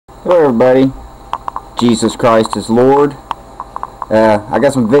Hello everybody, Jesus Christ is Lord. I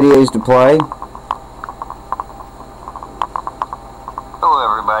got some videos to play. Hello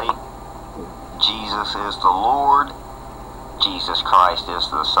everybody, Jesus is the Lord, Jesus Christ is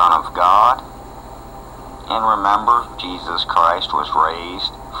the Son of God, and remember, Jesus Christ was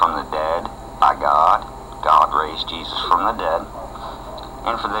raised from the dead by God. God raised Jesus from the dead.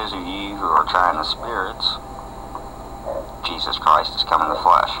 And for those of you who are trying the spirits, Jesus Christ has come in the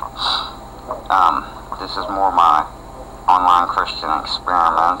flesh. This is more my online Christian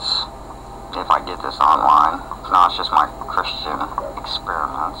experiments, if I get this online. If not, it's just my Christian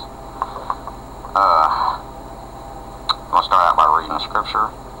experiments. I'll start out by reading the scripture.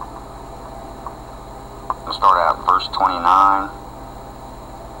 I'll start out at verse 29,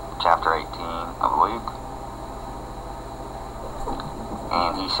 chapter 18 of Luke.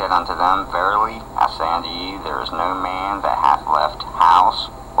 And he said unto them, Verily I say unto you, there is no man that hath left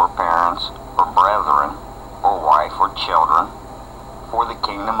house, or parents, or brethren, or wife, or children, for the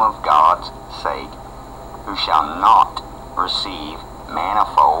kingdom of God's sake, who shall not receive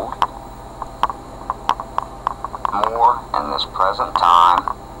manifold more in this present time,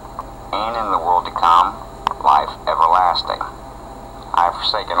 and in the world to come, life everlasting. I have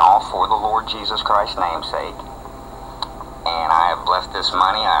forsaken all for the Lord Jesus Christ's name's sake. And I have left this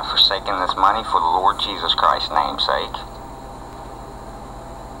money, I have forsaken this money for the Lord Jesus Christ's name's sake.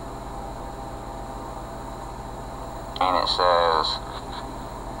 And it says,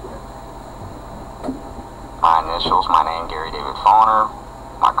 my initials, my name, Gary David Fauner,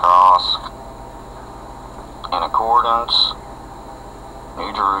 my cross, in accordance, New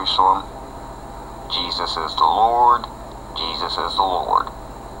Jerusalem, Jesus is the Lord, Jesus is the Lord.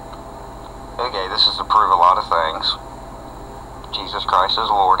 Okay, this is to prove a lot of things. Jesus Christ is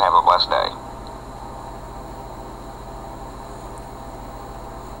Lord. Have a blessed day.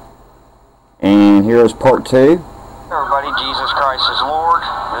 And here is part 2. Everybody, Jesus Christ is Lord.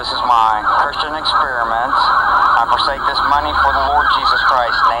 This is my Christian experiment. I forsake this money for the Lord Jesus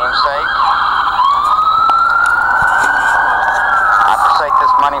Christ's name's sake. I forsake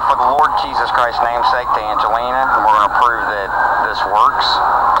this money for the Lord Jesus Christ's name's sake to Angelina, and we're going to prove that this works.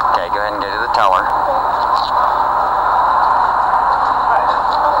 Okay, go ahead and go to the teller.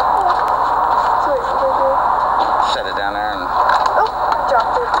 Set it down there and... Oh,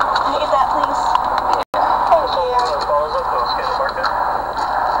 dropped it. Can you get that, please? Yeah. Thank you.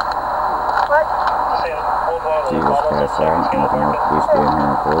 What? Jesus Christ, sorry, nothing else we stay in here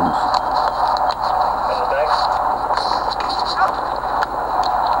in accordance.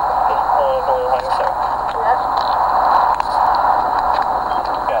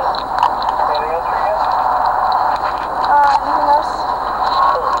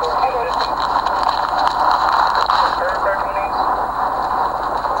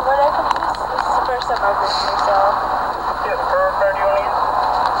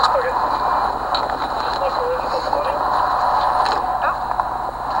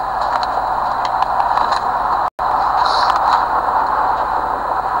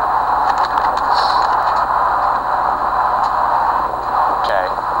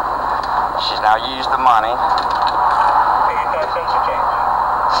 She's now used the money. 85 cents of change.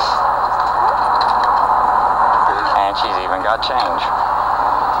 And she's even got change.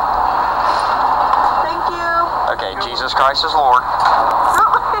 Thank you. Okay, Jesus Christ is Lord.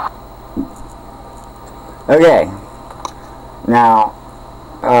 Okay. Now,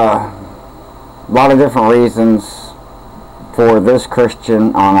 a lot of different reasons for this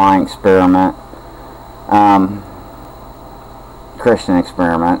Christian online experiment. Christian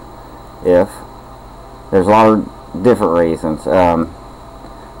experiment. If there's a lot of different reasons. The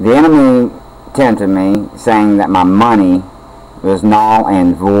enemy tempted me, saying that my money was null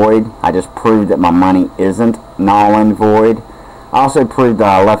and void. I just proved that my money isn't null and void. I also proved that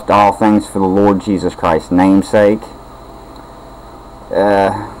I left all things for the Lord Jesus Christ's namesake.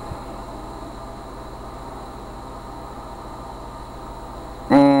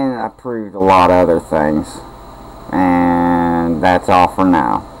 And I proved a lot of other things. And that's all for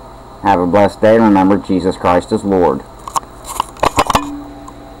now. Have a blessed day. Remember, Jesus Christ is Lord.